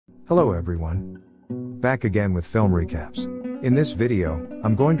Hello everyone. Back again with film recaps. In this video,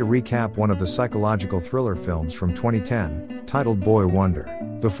 I'm going to recap one of the psychological thriller films from 2010, titled Boy Wonder.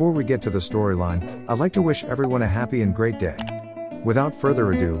 Before we get to the storyline, I'd like to wish everyone a happy and great day. Without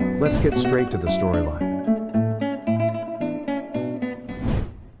further ado, let's get straight to the storyline.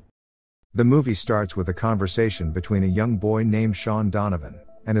 The movie starts with a conversation between a young boy named Sean Donovan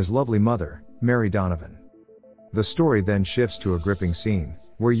and his lovely mother, Mary Donovan. The story then shifts to a gripping scene,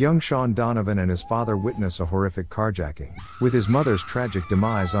 where young Sean Donovan and his father witness a horrific carjacking, with his mother's tragic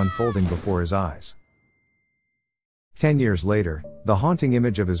demise unfolding before his eyes. 10 years later, the haunting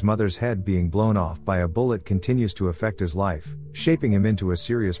image of his mother's head being blown off by a bullet continues to affect his life, shaping him into a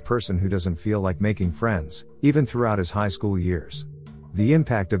serious person who doesn't feel like making friends, even throughout his high school years. The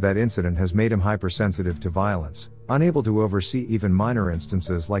impact of that incident has made him hypersensitive to violence, unable to oversee even minor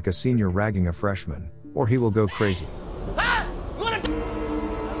instances like a senior ragging a freshman, or he will go crazy.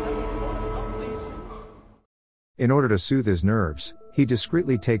 In order to soothe his nerves, he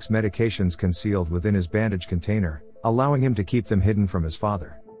discreetly takes medications concealed within his bandage container, allowing him to keep them hidden from his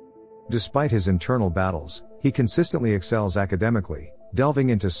father. Despite his internal battles, he consistently excels academically, delving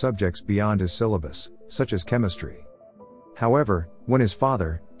into subjects beyond his syllabus, such as chemistry. However, when his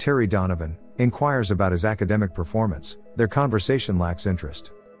father, Terry Donovan, inquires about his academic performance, their conversation lacks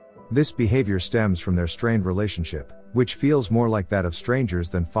interest. This behavior stems from their strained relationship, which feels more like that of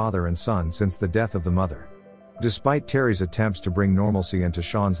strangers than father and son since the death of the mother. Despite Terry's attempts to bring normalcy into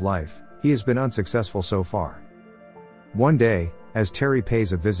Sean's life, he has been unsuccessful so far. One day, as Terry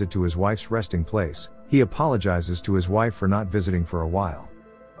pays a visit to his wife's resting place, he apologizes to his wife for not visiting for a while.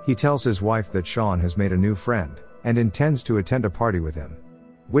 He tells his wife that Sean has made a new friend, and intends to attend a party with him.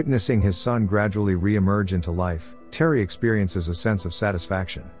 Witnessing his son gradually re-emerge into life, Terry experiences a sense of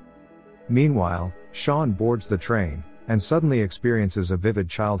satisfaction. Meanwhile, Sean boards the train, and suddenly experiences a vivid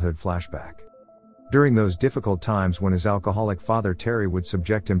childhood flashback. During those difficult times when his alcoholic father Terry would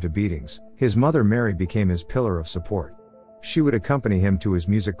subject him to beatings, his mother Mary became his pillar of support. She would accompany him to his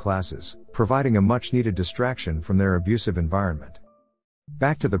music classes, providing a much-needed distraction from their abusive environment.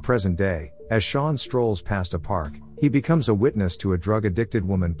 Back to the present day, as Sean strolls past a park, he becomes a witness to a drug-addicted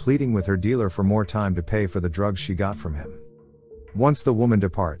woman pleading with her dealer for more time to pay for the drugs she got from him. Once the woman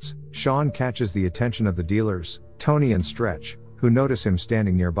departs, Sean catches the attention of the dealers, Tony and Stretch, who notice him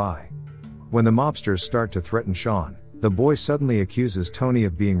standing nearby. When the mobsters start to threaten Sean, the boy suddenly accuses Tony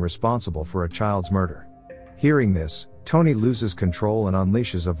of being responsible for a child's murder. Hearing this, Tony loses control and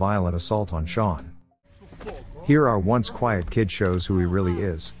unleashes a violent assault on Sean. Here our once quiet kid shows who he really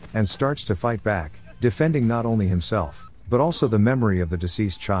is, and starts to fight back, defending not only himself, but also the memory of the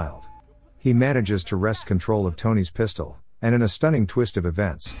deceased child. He manages to wrest control of Tony's pistol, and in a stunning twist of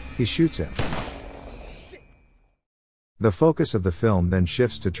events, he shoots him. The focus of the film then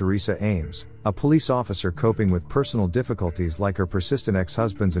shifts to Teresa Ames, a police officer coping with personal difficulties like her persistent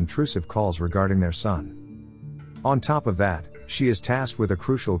ex-husband's intrusive calls regarding their son. On top of that, she is tasked with a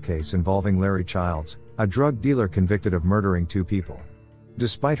crucial case involving Larry Childs, a drug dealer convicted of murdering 2 people.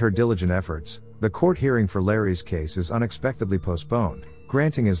 Despite her diligent efforts, the court hearing for Larry's case is unexpectedly postponed,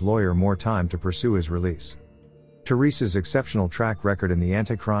 granting his lawyer more time to pursue his release. Teresa's exceptional track record in the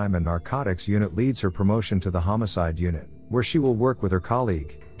anti-crime and narcotics unit leads her promotion to the homicide unit, where she will work with her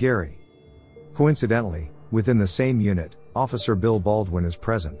colleague, Gary. Coincidentally, within the same unit, Officer Bill Baldwin is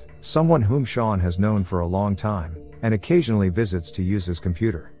present, someone whom Sean has known for a long time, and occasionally visits to use his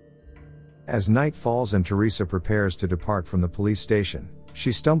computer. As night falls and Teresa prepares to depart from the police station,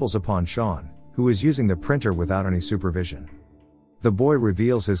 she stumbles upon Sean, who is using the printer without any supervision. The boy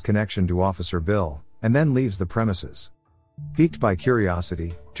reveals his connection to Officer Bill, and then leaves the premises. Piqued by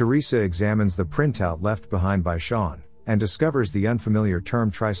curiosity, Teresa examines the printout left behind by Sean, and discovers the unfamiliar term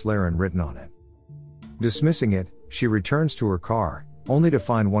tricelaren written on it. Dismissing it, she returns to her car, only to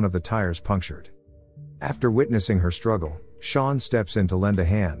find one of the tires punctured. After witnessing her struggle, Sean steps in to lend a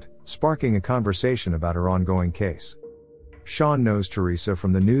hand, sparking a conversation about her ongoing case. Sean knows Teresa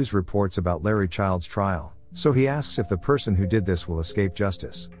from the news reports about Larry Childs' trial, so he asks if the person who did this will escape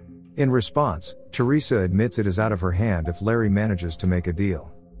justice. In response, Teresa admits it is out of her hand if Larry manages to make a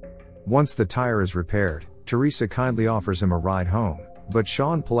deal. Once the tire is repaired, Teresa kindly offers him a ride home, but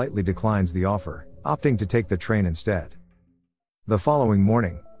Sean politely declines the offer, opting to take the train instead. The following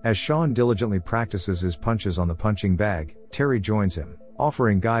morning, as Sean diligently practices his punches on the punching bag, Terry joins him,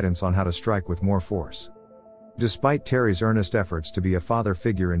 offering guidance on how to strike with more force. Despite Terry's earnest efforts to be a father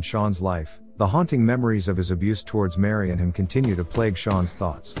figure in Sean's life, the haunting memories of his abuse towards Mary and him continue to plague Sean's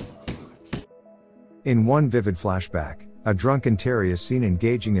thoughts. In one vivid flashback, a drunken Terry is seen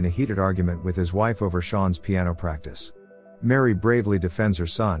engaging in a heated argument with his wife over Sean's piano practice. Mary bravely defends her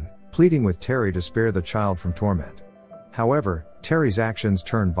son, pleading with Terry to spare the child from torment. However, Terry's actions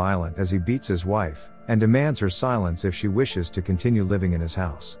turn violent as he beats his wife, and demands her silence if she wishes to continue living in his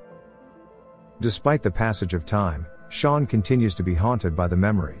house. Despite the passage of time, Sean continues to be haunted by the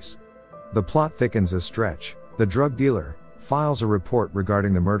memories. The plot thickens as Stretch, the drug dealer, files a report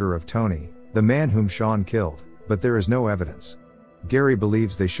regarding the murder of Tony, the man whom Sean killed, but there is no evidence. Gary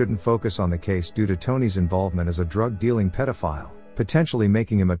believes they shouldn't focus on the case due to Tony's involvement as a drug-dealing pedophile, potentially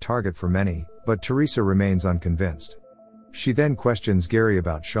making him a target for many, but Teresa remains unconvinced. She then questions Gary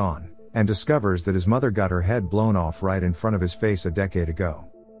about Sean, and discovers that his mother got her head blown off right in front of his face a decade ago.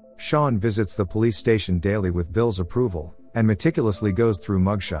 Sean visits the police station daily with Bill's approval, and meticulously goes through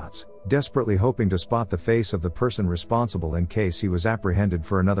mugshots, desperately hoping to spot the face of the person responsible in case he was apprehended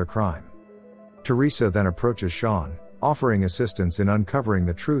for another crime. Teresa then approaches Sean, offering assistance in uncovering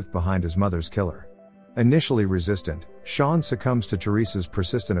the truth behind his mother's killer. Initially resistant, Sean succumbs to Teresa's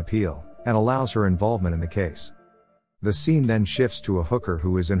persistent appeal, and allows her involvement in the case. The scene then shifts to a hooker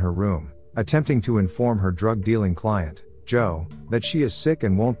who is in her room, attempting to inform her drug-dealing client, Joe, that she is sick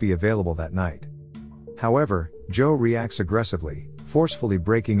and won't be available that night. However, Joe reacts aggressively, forcefully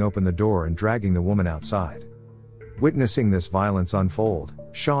breaking open the door and dragging the woman outside. Witnessing this violence unfold,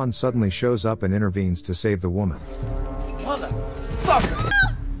 Sean suddenly shows up and intervenes to save the woman. Motherfucker!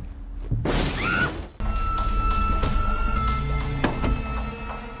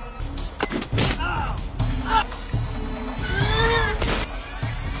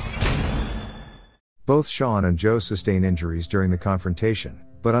 Both Sean and Joe sustain injuries during the confrontation,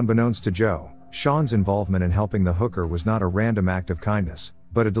 but unbeknownst to Joe, Sean's involvement in helping the hooker was not a random act of kindness,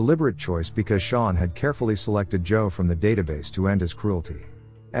 but a deliberate choice because Sean had carefully selected Joe from the database to end his cruelty.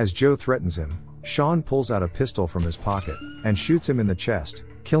 As Joe threatens him, Sean pulls out a pistol from his pocket, and shoots him in the chest,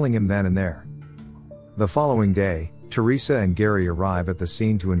 killing him then and there. The following day, Teresa and Gary arrive at the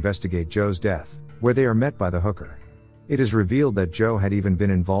scene to investigate Joe's death, where they are met by the hooker. It is revealed that Joe had even been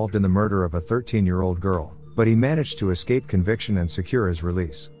involved in the murder of a 13-year-old girl, but he managed to escape conviction and secure his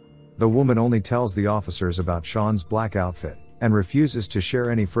release. The woman only tells the officers about Sean's black outfit, and refuses to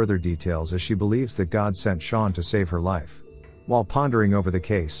share any further details as she believes that God sent Sean to save her life. While pondering over the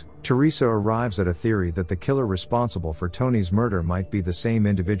case, Teresa arrives at a theory that the killer responsible for Tony's murder might be the same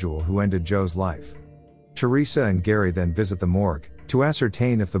individual who ended Joe's life. Teresa and Gary then visit the morgue, to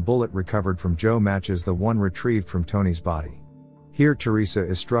ascertain if the bullet recovered from Joe matches the one retrieved from Tony's body. Here Teresa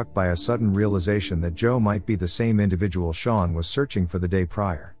is struck by a sudden realization that Joe might be the same individual Sean was searching for the day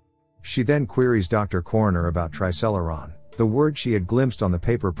prior. She then queries Dr. Coroner about triceleron, the word she had glimpsed on the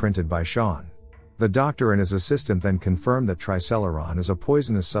paper printed by Sean. The doctor and his assistant then confirm that triceleron is a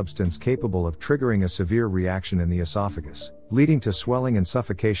poisonous substance capable of triggering a severe reaction in the esophagus, leading to swelling and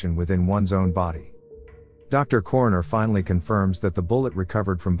suffocation within one's own body. Dr. Coroner finally confirms that the bullet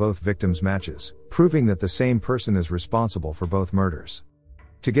recovered from both victims matches, proving that the same person is responsible for both murders.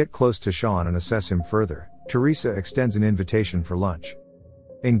 To get close to Sean and assess him further, Teresa extends an invitation for lunch.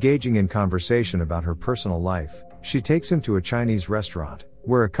 Engaging in conversation about her personal life, she takes him to a Chinese restaurant,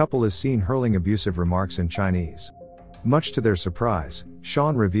 where a couple is seen hurling abusive remarks in Chinese. Much to their surprise,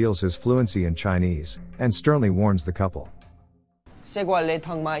 Sean reveals his fluency in Chinese, and sternly warns the couple.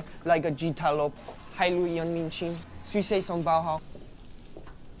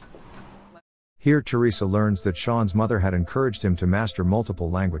 Here Teresa learns that Sean's mother had encouraged him to master multiple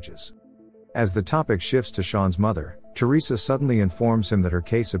languages. As the topic shifts to Sean's mother, Teresa suddenly informs him that her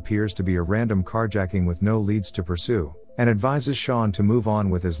case appears to be a random carjacking with no leads to pursue, and advises Sean to move on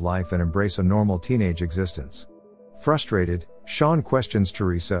with his life and embrace a normal teenage existence. Frustrated, Sean questions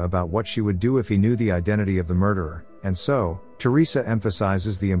Teresa about what she would do if he knew the identity of the murderer, and so, Teresa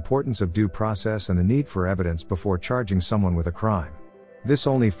emphasizes the importance of due process and the need for evidence before charging someone with a crime. This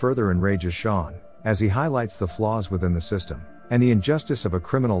only further enrages Sean, as he highlights the flaws within the system, and the injustice of a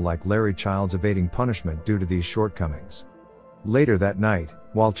criminal like Larry Childs evading punishment due to these shortcomings. Later that night,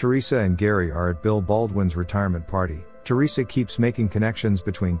 while Teresa and Gary are at Bill Baldwin's retirement party, Teresa keeps making connections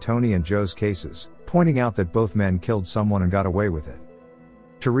between Tony and Joe's cases, pointing out that both men killed someone and got away with it.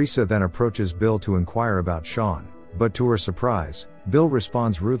 Teresa then approaches Bill to inquire about Sean, but to her surprise, Bill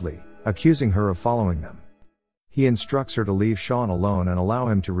responds rudely, accusing her of following them. He instructs her to leave Sean alone and allow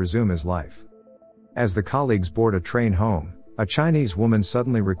him to resume his life. As the colleagues board a train home, a Chinese woman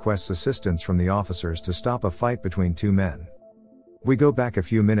suddenly requests assistance from the officers to stop a fight between two men. We go back a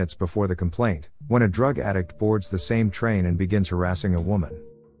few minutes before the complaint, when a drug addict boards the same train and begins harassing a woman.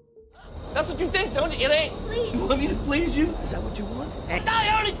 That's what you think, don't it? It ain't. Please. You want me to please you? Is that what you want?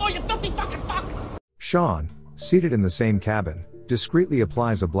 Die early for you filthy fucking fuck! Sean, seated in the same cabin, discreetly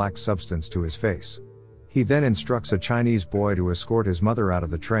applies a black substance to his face. He then instructs a Chinese boy to escort his mother out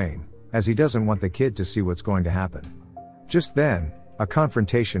of the train, as he doesn't want the kid to see what's going to happen. Just then, a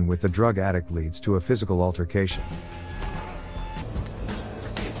confrontation with the drug addict leads to a physical altercation.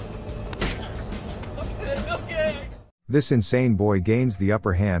 This insane boy gains the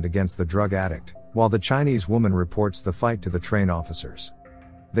upper hand against the drug addict, while the Chinese woman reports the fight to the train officers.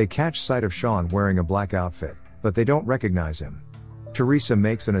 They catch sight of Sean wearing a black outfit, but they don't recognize him. Teresa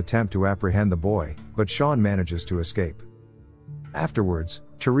makes an attempt to apprehend the boy, but Sean manages to escape. Afterwards,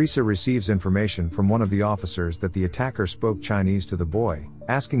 Teresa receives information from one of the officers that the attacker spoke Chinese to the boy,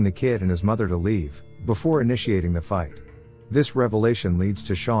 asking the kid and his mother to leave, before initiating the fight. This revelation leads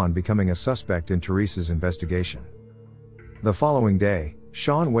to Sean becoming a suspect in Teresa's investigation. The following day,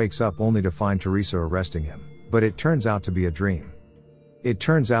 Sean wakes up only to find Teresa arresting him, but it turns out to be a dream. It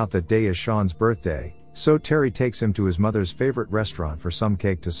turns out that day is Sean's birthday, so Terry takes him to his mother's favorite restaurant for some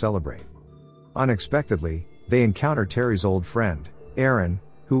cake to celebrate. Unexpectedly, they encounter Terry's old friend, Aaron,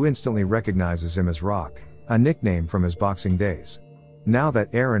 who instantly recognizes him as Rock, a nickname from his boxing days. Now that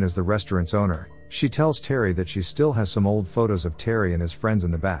Aaron is the restaurant's owner, she tells Terry that she still has some old photos of Terry and his friends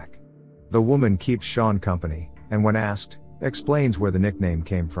in the back. The woman keeps Sean company, and when asked, explains where the nickname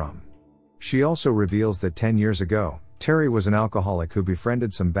came from. She also reveals that 10 years ago, Terry was an alcoholic who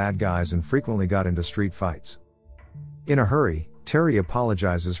befriended some bad guys and frequently got into street fights. In a hurry, Terry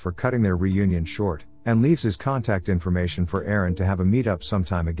apologizes for cutting their reunion short, and leaves his contact information for Aaron to have a meetup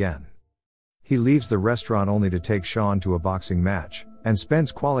sometime again. He leaves the restaurant only to take Sean to a boxing match, and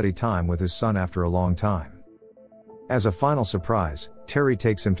spends quality time with his son after a long time. As a final surprise, Terry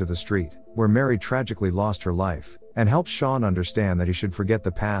takes him to the street, where Mary tragically lost her life, and helps Sean understand that he should forget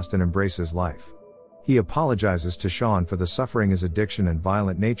the past and embrace his life. He apologizes to Sean for the suffering his addiction and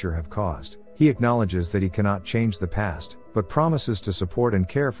violent nature have caused. He acknowledges that he cannot change the past, but promises to support and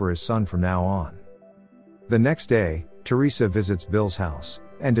care for his son from now on. The next day, Teresa visits Bill's house,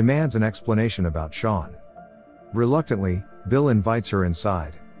 and demands an explanation about Sean. Reluctantly, Bill invites her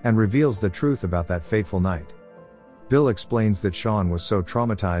inside, and reveals the truth about that fateful night. Bill explains that Sean was so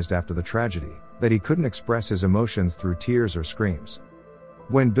traumatized after the tragedy, that he couldn't express his emotions through tears or screams.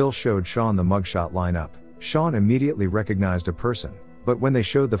 When Bill showed Sean the mugshot lineup, Sean immediately recognized a person, but when they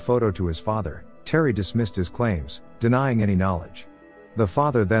showed the photo to his father, Terry dismissed his claims, denying any knowledge. The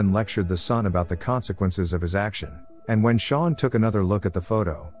father then lectured the son about the consequences of his action, and when Sean took another look at the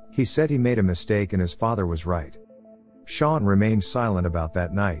photo, he said he made a mistake and his father was right. Sean remained silent about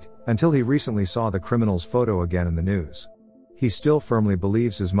that night, until he recently saw the criminal's photo again in the news. He still firmly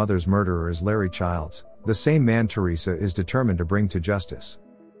believes his mother's murderer is Larry Childs, the same man Teresa is determined to bring to justice.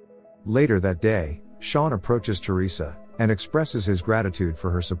 Later that day, Sean approaches Teresa, and expresses his gratitude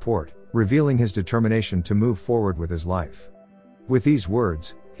for her support, revealing his determination to move forward with his life. With these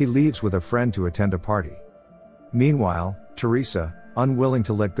words, he leaves with a friend to attend a party. Meanwhile, Teresa, unwilling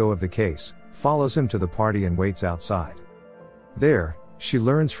to let go of the case, follows him to the party and waits outside. There, she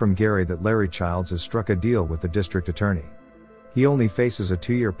learns from Gary that Larry Childs has struck a deal with the district attorney. He only faces a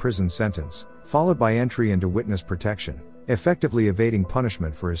 2-year prison sentence, followed by entry into witness protection, effectively evading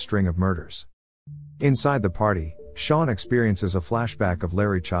punishment for his string of murders. Inside the party, Sean experiences a flashback of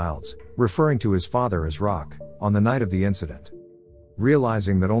Larry Childs, referring to his father as Rock, on the night of the incident.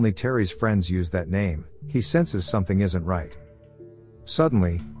 Realizing that only Terry's friends use that name, he senses something isn't right.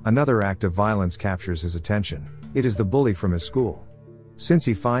 Suddenly, another act of violence captures his attention. It is the bully from his school. Since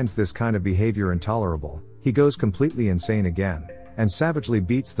he finds this kind of behavior intolerable, he goes completely insane again, and savagely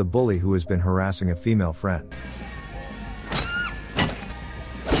beats the bully who has been harassing a female friend.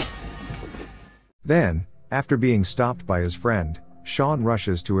 Then, after being stopped by his friend, Sean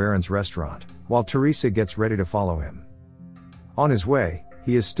rushes to Aaron's restaurant, while Teresa gets ready to follow him. On his way,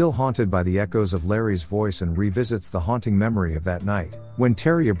 he is still haunted by the echoes of Larry's voice and revisits the haunting memory of that night, when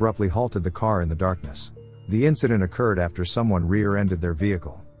Terry abruptly halted the car in the darkness. The incident occurred after someone rear-ended their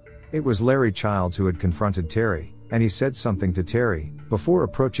vehicle. It was Larry Childs who had confronted Terry, and he said something to Terry, before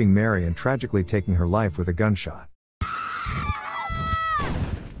approaching Mary and tragically taking her life with a gunshot.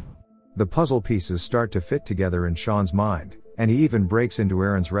 The puzzle pieces start to fit together in Sean's mind, and he even breaks into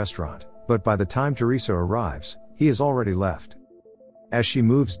Aaron's restaurant, but by the time Teresa arrives, he has already left. As she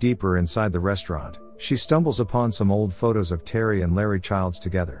moves deeper inside the restaurant, she stumbles upon some old photos of Terry and Larry Childs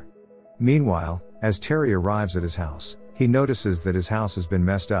together. Meanwhile, as Terry arrives at his house, he notices that his house has been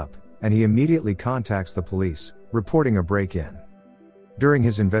messed up, and he immediately contacts the police, reporting a break-in. During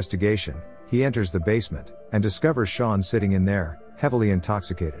his investigation, he enters the basement, and discovers Sean sitting in there, heavily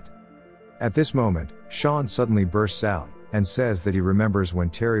intoxicated. At this moment, Sean suddenly bursts out, and says that he remembers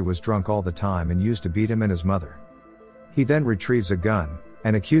when Terry was drunk all the time and used to beat him and his mother. He then retrieves a gun,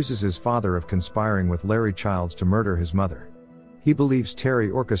 and accuses his father of conspiring with Larry Childs to murder his mother. He believes Terry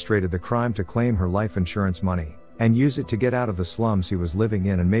orchestrated the crime to claim her life insurance money, and use it to get out of the slums he was living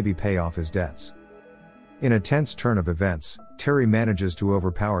in and maybe pay off his debts. In a tense turn of events, Terry manages to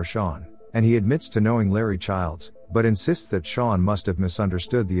overpower Sean, and he admits to knowing Larry Childs, but insists that Sean must have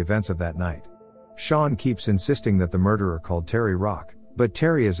misunderstood the events of that night. Sean keeps insisting that the murderer called Terry Rock, but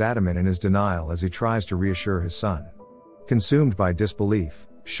Terry is adamant in his denial as he tries to reassure his son. Consumed by disbelief,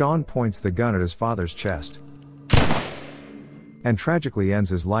 Sean points the gun at his father's chest and tragically ends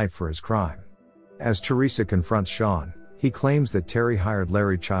his life for his crime. As Teresa confronts Sean, he claims that Terry hired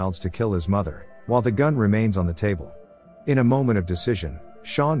Larry Childs to kill his mother, while the gun remains on the table. In a moment of decision,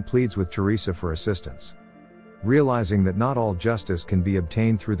 Sean pleads with Teresa for assistance. Realizing that not all justice can be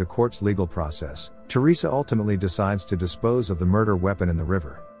obtained through the court's legal process, Teresa ultimately decides to dispose of the murder weapon in the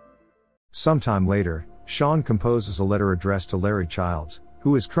river. Sometime later, Sean composes a letter addressed to Larry Childs,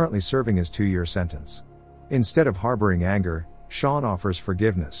 who is currently serving his 2-year sentence. Instead of harboring anger, Sean offers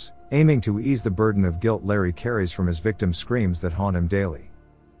forgiveness, aiming to ease the burden of guilt Larry carries from his victim's screams that haunt him daily.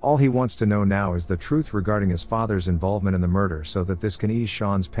 All he wants to know now is the truth regarding his father's involvement in the murder so that this can ease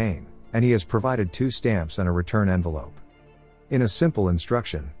Sean's pain, and he has provided 2 stamps and a return envelope. In a simple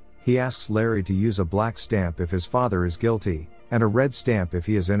instruction, he asks Larry to use a black stamp if his father is guilty, and a red stamp if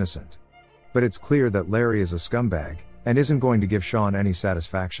he is innocent. But it's clear that Larry is a scumbag, and isn't going to give Sean any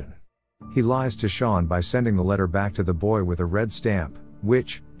satisfaction. He lies to Sean by sending the letter back to the boy with a red stamp,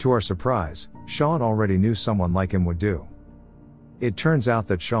 which, to our surprise, Sean already knew someone like him would do. It turns out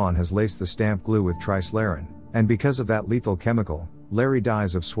that Sean has laced the stamp glue with trislarin, and because of that lethal chemical, Larry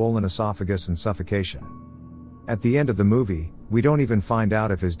dies of swollen esophagus and suffocation. At the end of the movie, we don't even find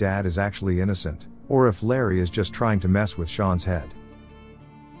out if his dad is actually innocent, or if Larry is just trying to mess with Sean's head.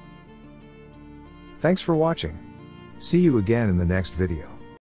 Thanks for watching. See you again in the next video.